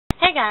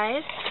Hi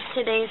guys,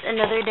 today's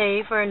another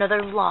day for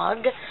another vlog.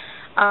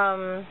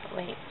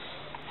 Wait,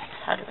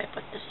 how do I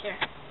put this here?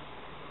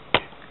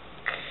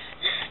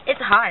 It's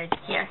hard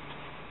here.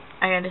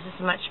 Okay, this is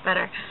much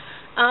better.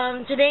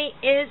 Today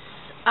is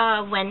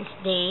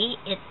Wednesday.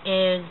 It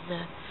is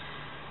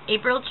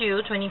April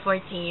 2,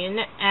 2014,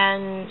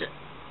 and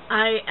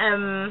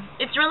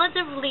it's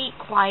relatively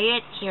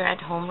quiet here at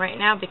home right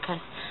now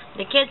because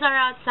the kids are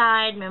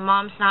outside, my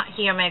mom's not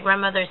here, my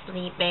grandmother's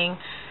sleeping.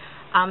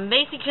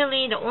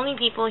 Basically, the only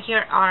people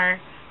here are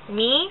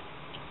me,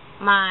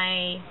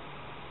 my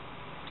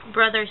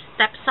brother's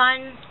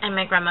stepson, and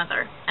my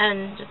grandmother.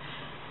 And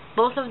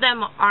both of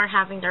them are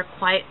having their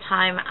quiet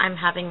time. I'm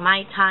having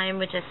my time,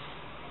 which is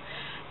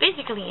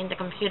basically in the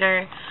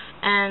computer.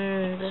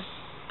 And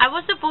I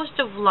was supposed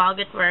to vlog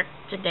at work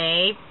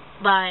today,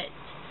 but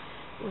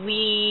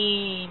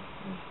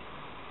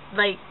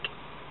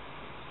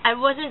I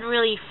wasn't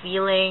really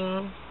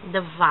feeling the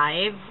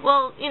vibe.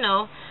 Well, you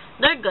know,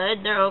 they're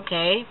good, they're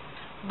okay,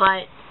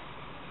 but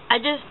I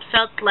just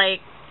felt like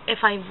if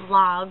I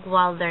vlog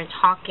while they're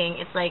talking,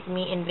 it's like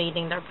me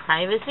invading their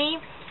privacy,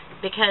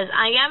 because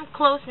I am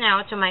close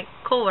now to my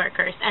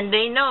coworkers, and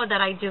they know that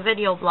I do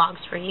video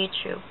blogs for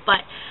YouTube,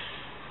 but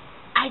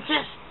I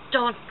just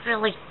don't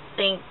really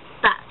think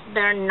that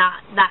they're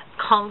not that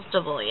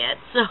comfortable yet,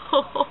 so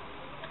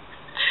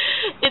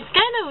it's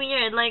kind of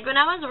weird. Like, when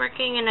I was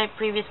working in a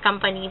previous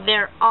company,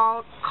 they're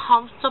all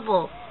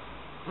comfortable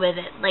with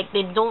it. Like,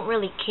 they don't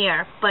really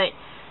care. But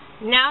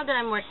now that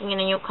I'm working in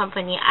a new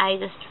company, I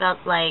just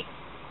felt like,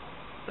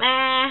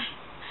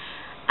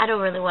 I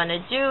don't really want to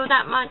do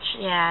that much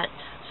yet.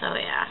 So,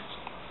 yeah.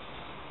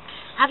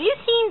 Have you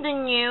seen the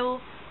new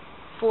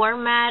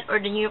format or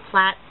the new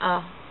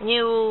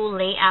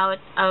layout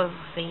of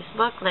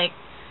Facebook? Like,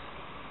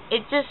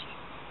 it just...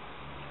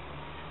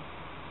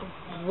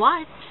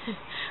 What?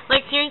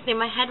 Like, seriously,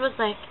 my head was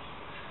like,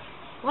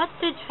 what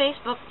did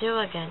Facebook do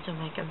again to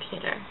my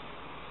computer?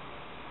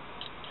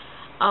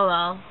 Oh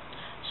well.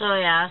 So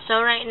yeah, so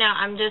right now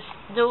I'm just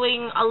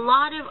doing a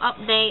lot of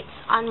updates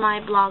on my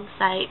blog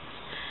sites.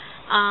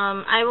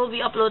 I will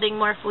be uploading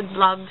more food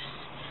vlogs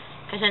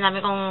kasi I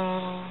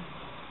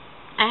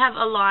have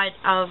a lot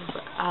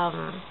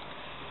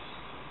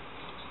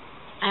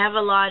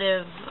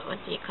of what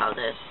do you call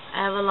this?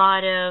 I have a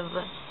lot of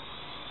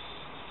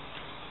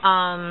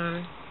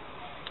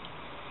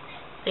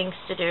things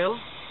to do.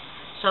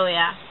 So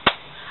yeah,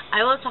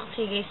 I will talk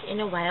to you guys in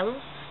a while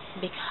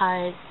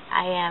because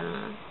I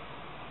am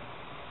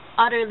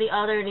utterly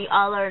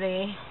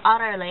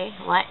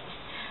what?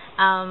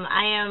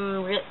 I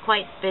am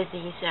quite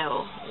busy,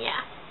 so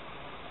yeah.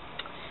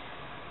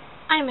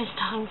 I miss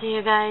talking to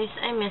you guys.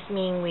 I miss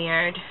being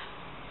weird.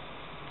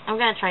 I'm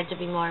gonna try to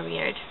be more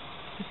weird.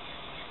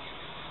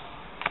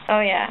 Oh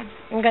yeah,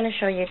 I'm gonna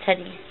show you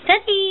Teddy.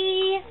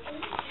 Teddy!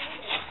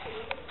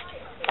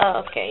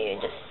 Oh, okay, you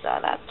just saw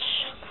that.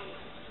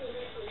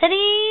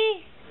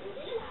 Teddy!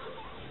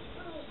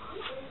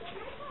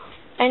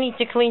 I need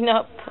to clean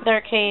up their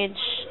cage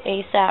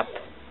ASAP.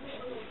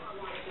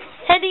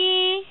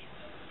 Teddy!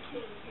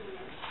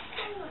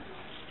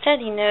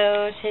 Teddy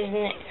knows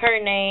her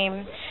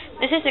name.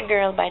 This is a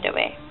girl, by the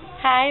way.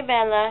 Hi,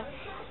 Bella.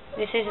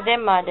 This is the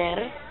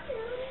mother.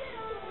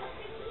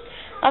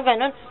 Ah,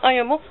 ganon.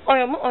 Ayaw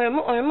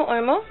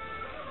mo.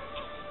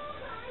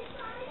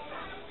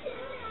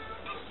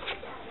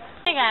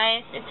 Hey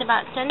guys, it's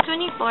about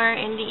 10:24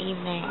 in the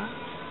evening.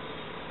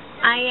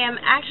 I am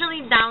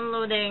actually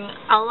downloading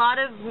a lot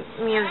of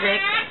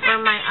music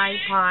for my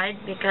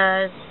iPod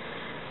because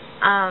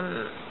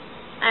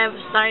I've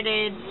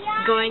started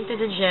going to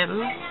the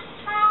gym,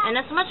 and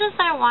as much as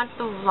I want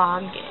to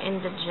vlog in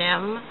the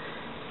gym,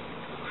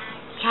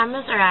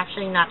 cameras are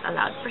actually not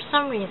allowed for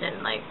some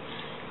reason. Like,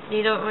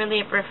 they don't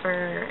really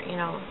prefer, you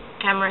know,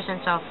 cameras and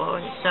cell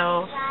phones,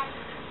 so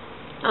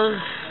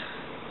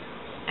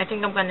I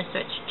think I'm gonna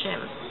switch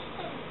gym.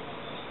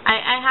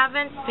 I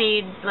haven't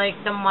paid like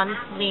the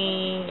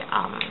monthly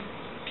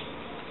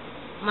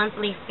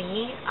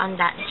fee on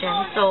that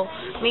gym, so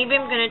maybe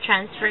I'm gonna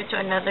transfer to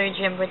another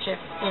gym which is,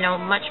 you know,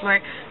 much more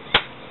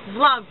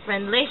vlog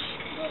friendly,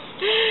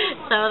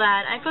 so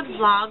that I could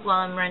vlog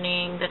while I'm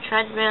running the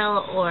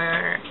treadmill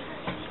or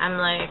I'm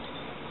like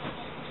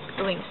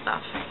doing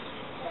stuff.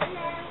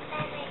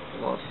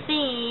 We'll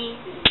see.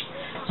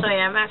 So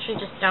yeah, I'm actually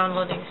just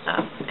downloading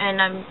stuff,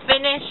 and I'm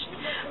finished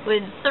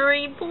with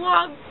 3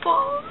 blog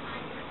posts.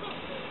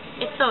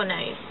 It's so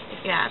nice,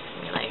 if you ask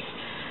me. Like,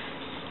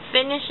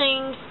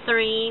 finishing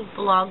 3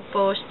 blog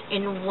posts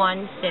in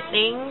one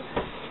sitting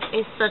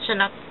is such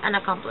an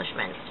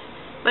accomplishment.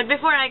 But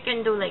before I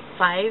can do like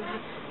 5's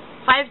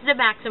the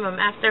maximum.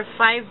 After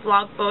 5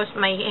 blog posts,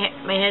 my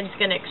head's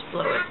gonna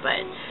explode. But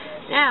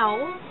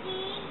now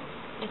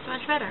it's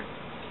much better.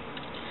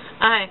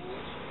 Okay,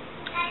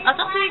 I'll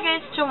talk to you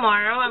guys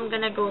tomorrow. I'm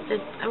gonna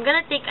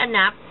take a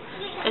nap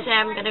because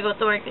I'm gonna go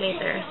to work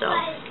later. So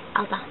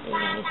I'll talk to you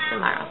guys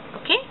tomorrow.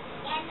 Okay?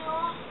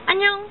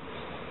 Annyeong!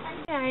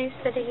 Hi guys,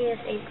 today is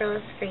April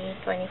 3,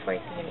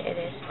 2014. It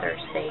is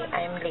Thursday.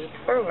 I'm late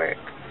for work.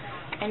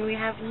 and we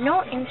have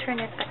no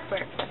internet at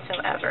work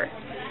whatsoever.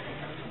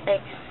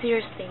 Like,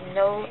 seriously,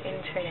 no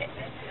internet.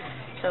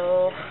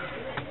 So,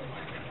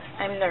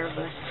 I'm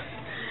nervous.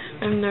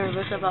 I'm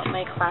nervous about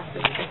my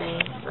classes today.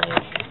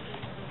 Like,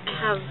 I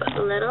have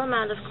a little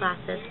amount of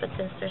classes, but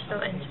since there's no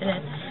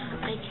internet,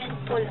 I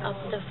can't pull up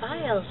the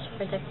files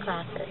for the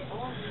classes.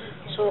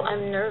 So,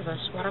 I'm nervous.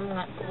 What am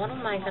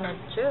I gonna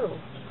do?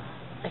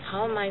 Like,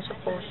 how am I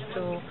supposed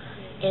to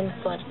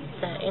input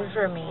the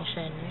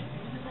information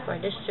for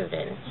the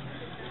students,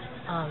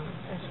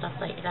 and stuff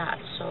like that.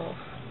 So,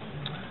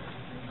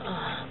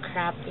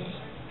 crappy.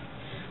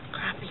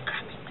 So,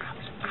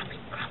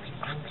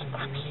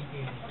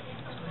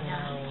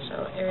 yeah, so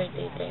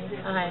irritating.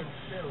 Okay,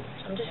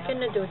 so I'm just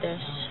gonna do this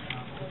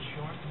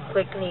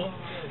quickly,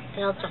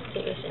 and I'll talk to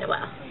you guys in a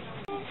while.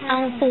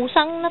 Ang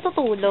pusang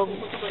natutulog.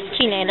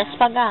 Chinelas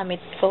pa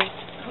gamit ko.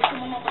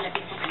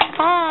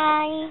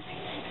 Hi!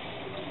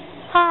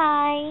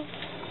 Hi!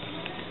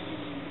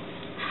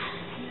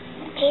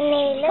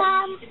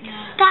 Chinelas.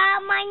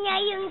 Tama niya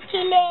yung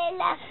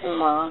chinelas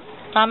mo.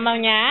 Tama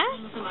niya?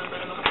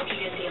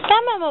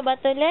 Tama mo ba,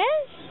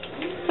 Tulis?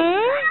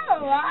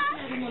 Kawa.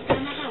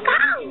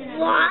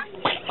 Kawa.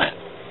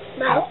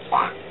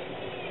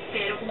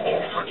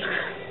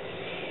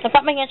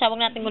 Napapahinggan siya,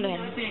 huwag natin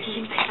guluhin.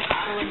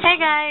 Hey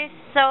guys,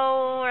 so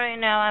right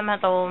now I'm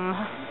at home.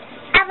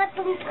 I'm at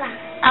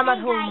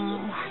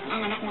home.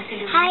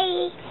 Hi,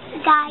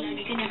 guys.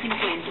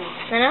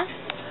 Ano?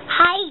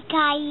 Hi,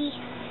 guys.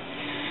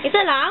 Ito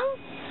lang?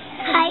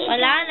 Hi.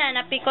 Wala na,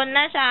 napikon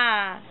na siya.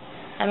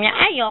 Sabi niya,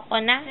 ayoko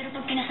na. Pero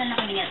pag kinasal na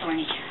kami ni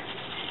attorney siya,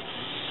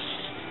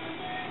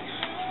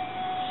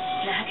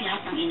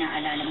 lahat-lahat ng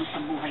inaalala mo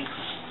sa buhay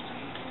ko,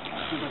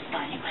 sunod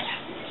tali pala.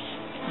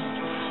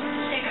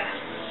 Teka,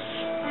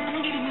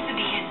 anong ibig mo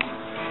sabihin?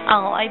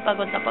 Ako ay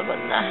pagod na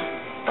pagod na.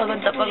 Pagod.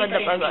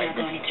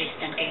 Ni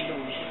Tristan kay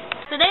Louie.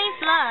 Today's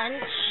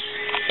lunch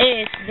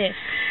is this.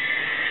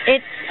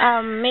 It's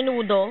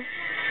menudo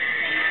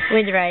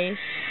with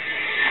rice.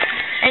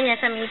 And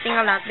yes, I'm eating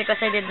a lot because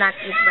I did not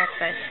eat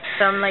breakfast.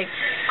 So I'm like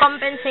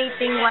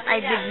compensating what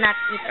I did not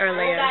eat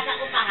earlier.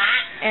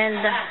 And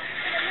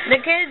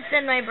the kids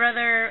and my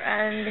brother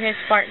and his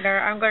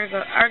partner are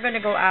gonna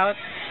go out.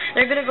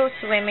 They're gonna go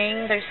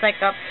swimming. There's like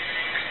a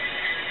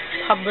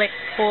public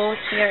pool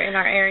here in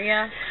our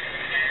area,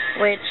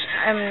 which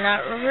I'm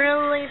not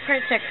really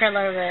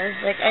particular with.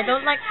 Like, I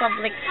don't like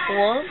public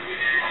pools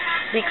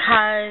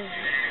because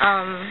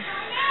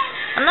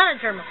I'm not a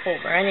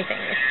germaphobe or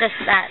anything. It's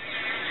just that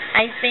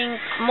I think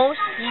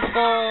most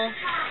people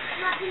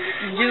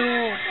do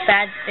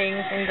bad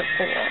things in the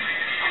pool,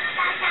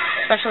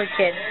 especially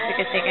kids,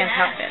 because they can't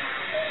help it,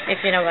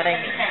 if you know what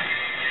I mean.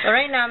 So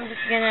right now I'm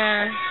just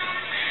gonna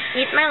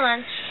eat my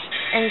lunch,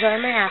 enjoy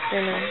my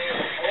afternoon,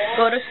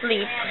 go to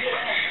sleep,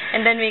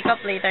 and then wake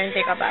up later and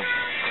take a bath.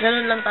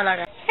 Ganun lang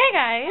talaga. Hey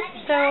guys,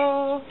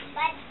 so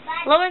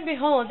lo and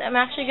behold, I'm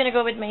actually gonna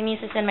go with my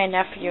nieces and my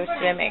nephew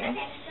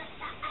swimming.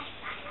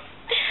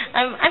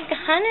 I'm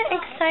kind of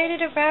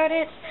excited about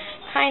it,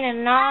 kind of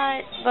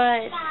not,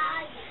 but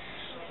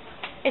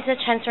it's a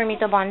chance for me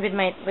to bond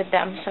with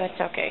them, so it's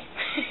okay.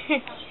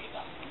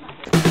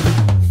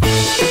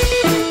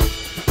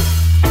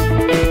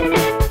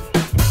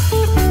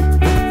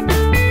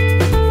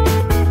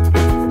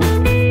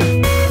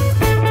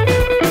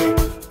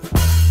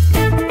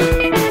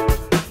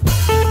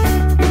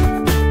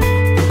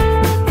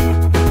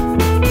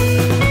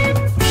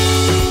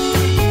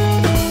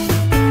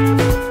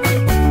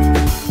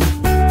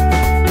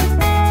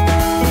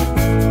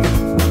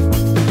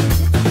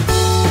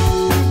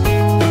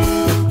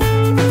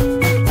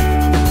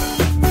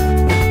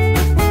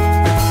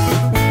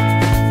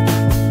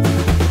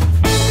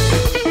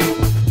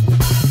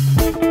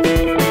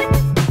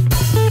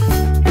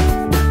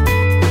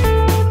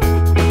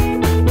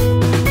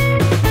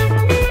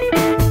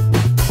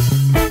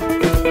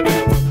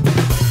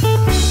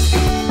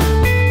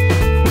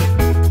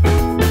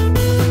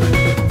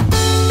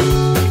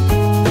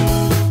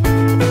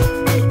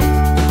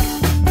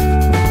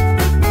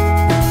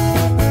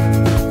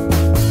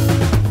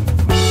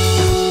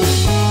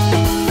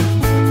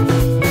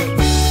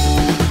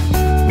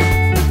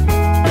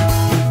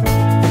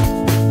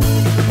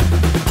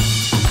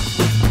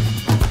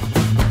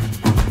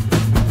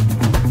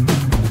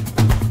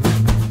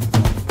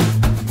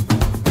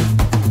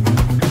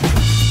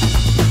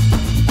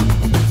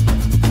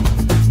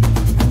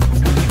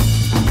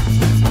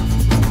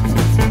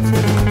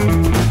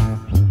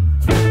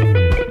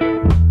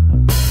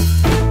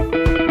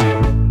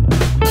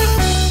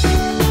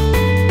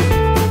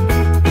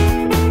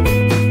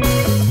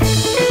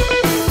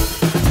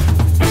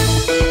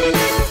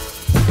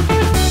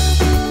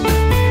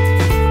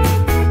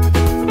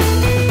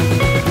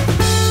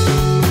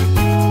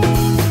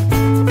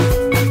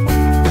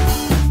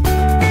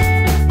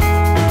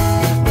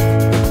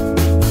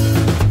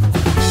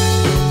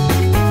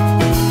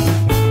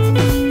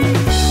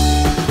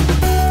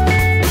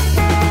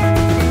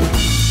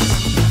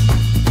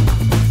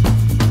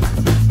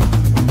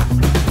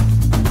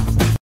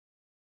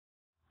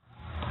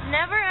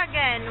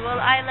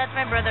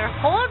 brother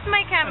hold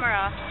my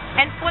camera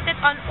and put it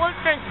on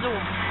ultra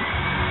zoom.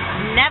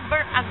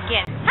 Never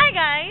again. Hi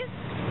guys!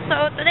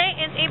 So today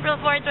is April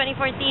 4,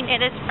 2014.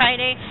 It is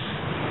Friday.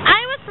 I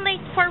was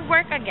late for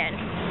work again.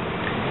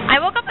 I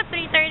woke up at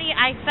 3:30.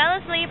 I fell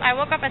asleep. I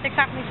woke up at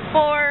exactly 4.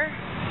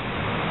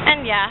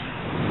 And yeah.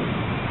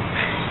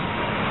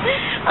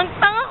 Ang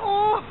tanga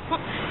ko.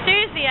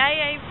 Seriously,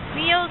 I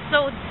feel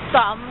so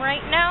dumb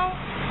right now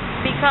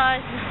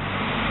because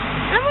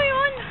alam mo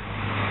yun?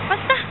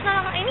 Basta,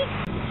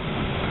 nakakainis.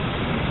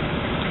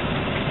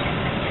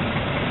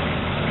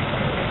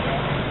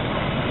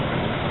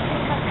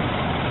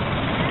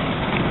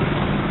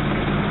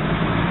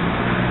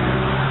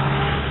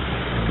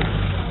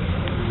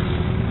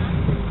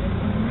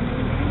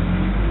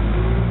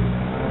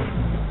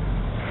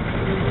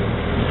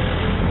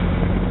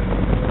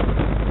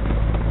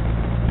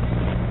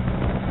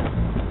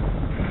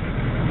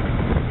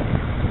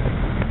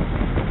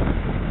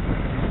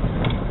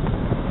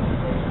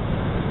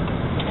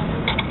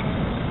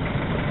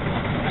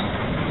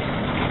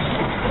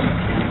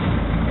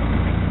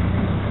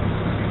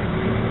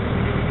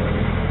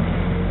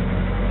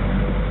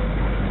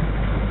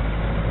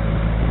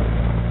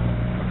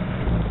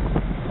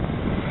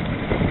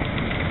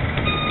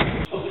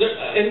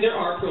 And there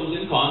are pros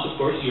and cons, of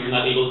course. You're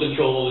not able to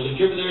control all the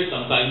contributors.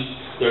 Sometimes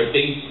there are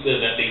things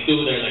that they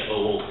do. They're like, oh,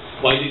 well,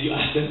 why did you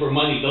ask them for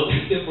money? Don't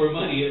ask them for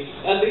money.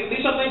 They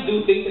sometimes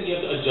do things and you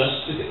have to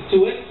adjust to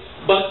it.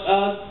 But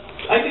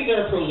I think there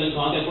are pros and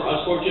cons. And for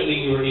us,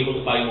 fortunately, we were able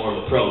to find more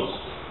of the pros.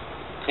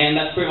 And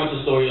that's pretty much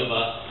the story of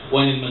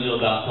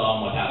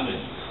wheninmanila.com, what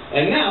happened.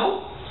 And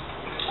now,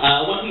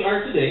 what we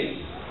are today,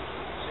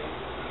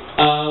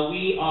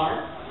 we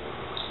are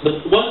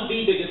one of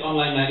the biggest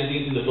online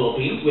magazines in the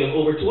Philippines. We have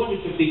over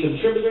 250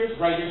 contributors,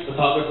 writers,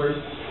 photographers,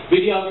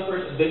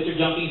 videographers, adventure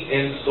junkies,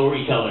 and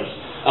storytellers.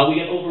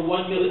 We have over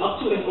 1 million, up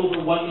to and over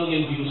 1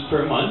 million views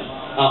per month.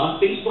 On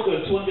Facebook, we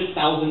have 200,000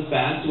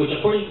 fans, which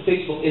according to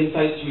Facebook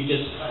Insights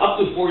reaches up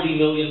to 40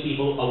 million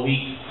people a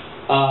week.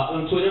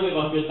 On Twitter, we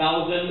have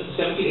 100,000,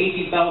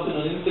 18,000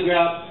 on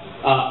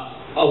Instagram.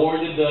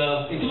 Awarded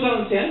in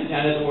 2010,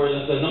 Canada awarded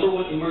as the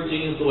 #1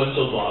 emerging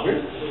influential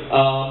blogger.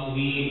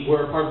 We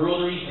were part of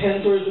Rotary's 10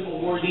 Tourism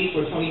Awardees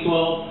for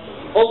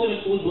 2012,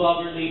 Ultimate Food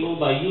Blogger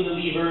labeled by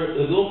Unilever,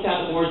 the Globe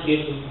Cat Awards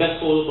gave us the Best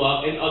Photo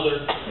Blog, and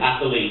other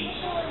accolades.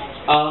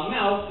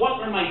 Now,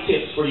 what are my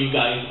tips for you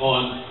guys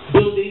on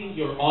building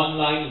your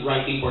online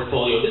writing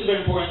portfolio? This is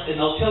very important, and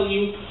I'll tell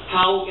you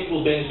how it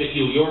will benefit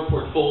you. Your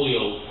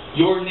portfolio,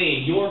 your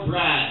name, your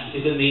brand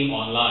is a name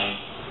online.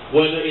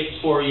 Whether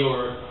it's for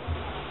your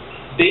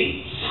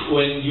dates,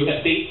 when you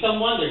have date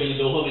someone, they're going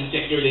to go home and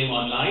check your name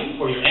online.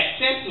 For your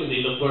exes, when they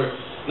look for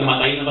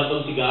namatay na ba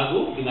itong si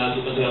Gago, ginago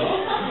pa siya.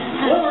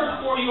 Or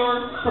for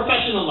your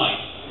professional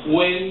life,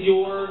 when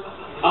you're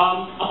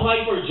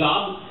applying for a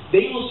job,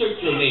 they will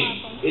search your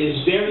name. It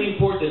is very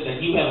important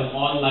that you have an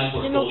online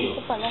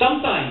portfolio.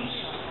 Sometimes,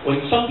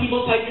 when some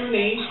people type your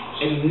name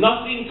and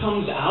nothing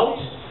comes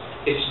out,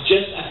 it's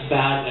just as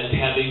bad as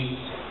having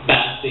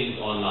bad things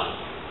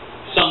online.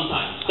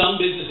 Sometimes, some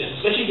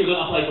businesses, especially if you're going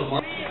to apply for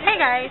marketing. Hey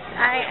guys,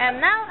 I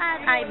am now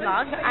at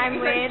iVlog.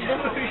 I'm with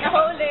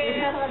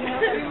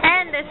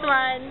and this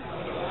one.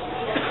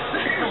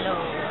 Hello.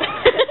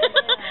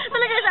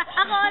 Talaga siya.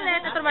 Ako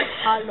ulit. Ito naman.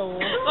 Hello.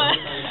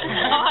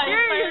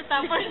 Serious.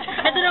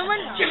 Ito naman.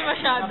 Chill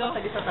masyado.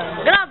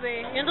 Grabe.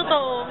 Yung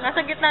totoo.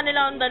 Nasa gitna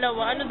nila ang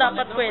dalawa. Ano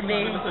dapat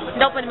pwede?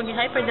 Hindi ako pwede maging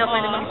hyper. Hindi ako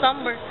pwede maging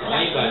somber.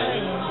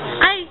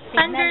 Ay,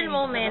 fangirl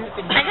moment.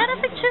 I got a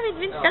picture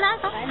with Vince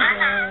Galata.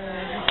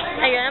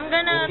 Ayun, I'm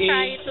gonna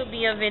try to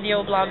be a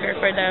video blogger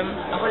for them.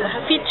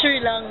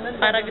 Feature lang,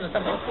 para gusto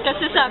ko.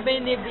 Kasi sabi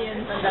ni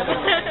Vince.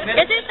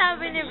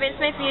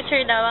 May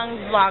feature daw ang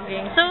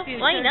vlogging. So,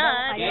 why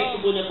not?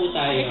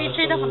 May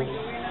feature daw kami.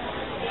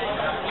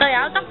 So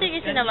yeah, I'll talk to you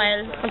guys in a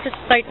while.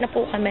 Mag-start na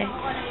po kami.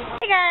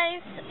 Hey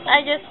guys!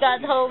 I just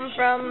got home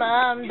from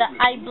the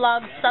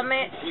iVlog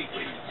Summit.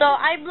 So,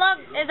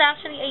 iVlog is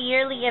actually a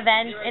yearly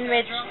event in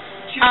which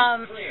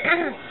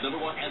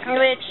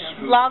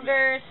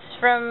vloggers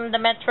from the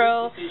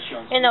metro,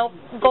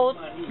 go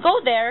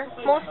there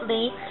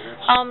mostly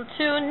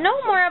to know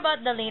more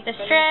about the latest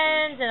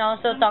trends and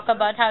also talk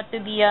about how to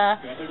be a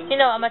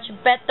much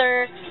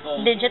better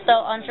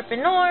digital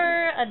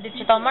entrepreneur, a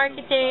digital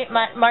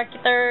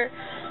marketer,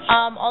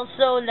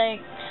 also like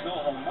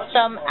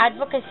some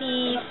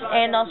advocacies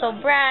and also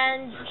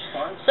brands.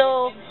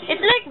 So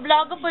it's like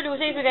Vlogapalooza.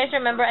 If you guys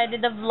remember, I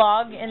did a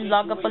vlog in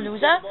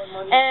Vlogapalooza,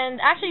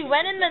 and actually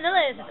when in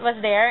Manila was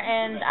there,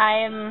 and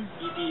I'm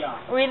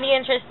really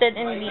interested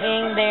in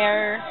being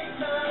there.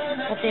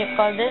 What do you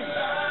call this?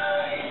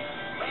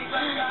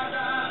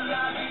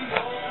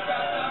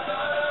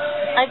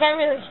 I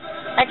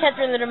can't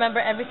really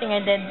remember everything I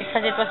did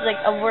because it was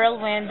like a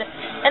whirlwind.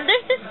 And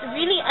there's this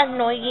really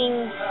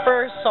annoying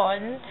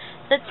person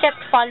that kept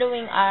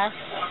following us.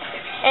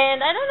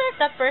 And I don't know if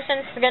that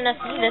person's gonna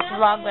see this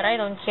vlog, but I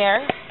don't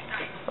care.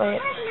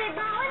 Wait.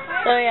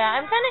 So yeah,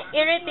 I'm kind of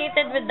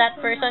irritated with that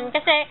person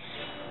kasi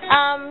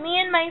me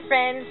and my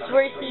friends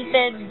were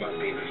seated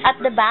at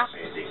the back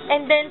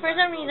And then, for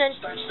some reason,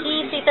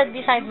 she seated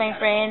beside my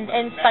friend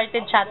and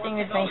started chatting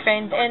with my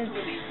friend. And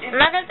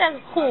I'm not gonna tell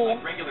who.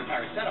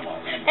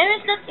 And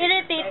that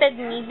irritated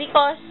me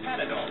because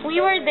we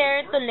were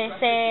there to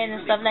listen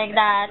and stuff like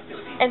that.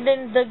 And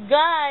then the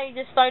guy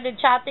just started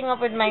chatting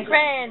up with my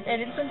friend.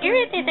 And it's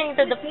irritating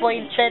to the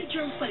point that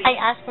I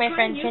asked my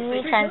friend, can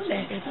we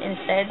translate it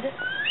instead?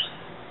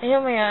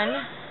 Ayun mo yun?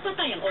 Oh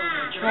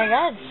my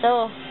God,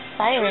 so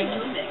tiring.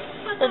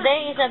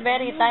 Today is a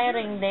very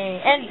tiring day.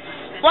 And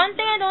one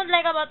thing I don't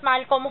like about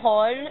Malcolm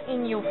Hall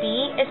in UP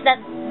is that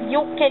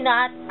you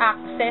cannot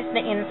access the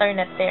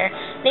internet there.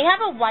 They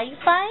have a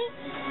Wi-Fi,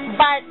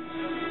 but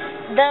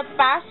the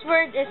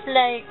password is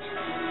like,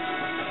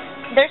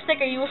 there's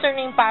like a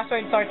username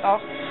password sort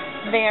of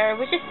there,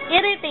 which is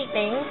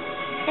irritating.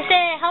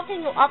 Kasi how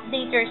can you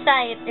update your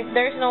site if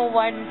there's no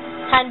one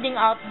handing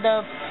out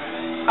the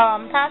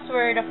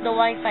password of the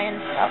Wi-Fi and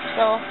stuff?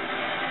 So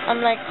I'm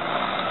like,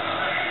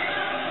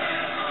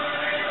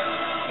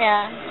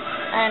 yeah,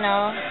 I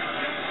know.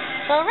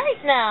 So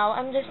right now,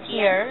 I'm just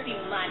here,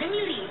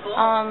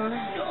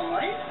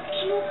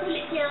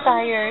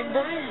 tired,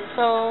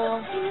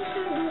 so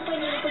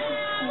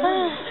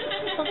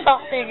I'll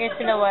talk to you guys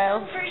in a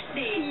while.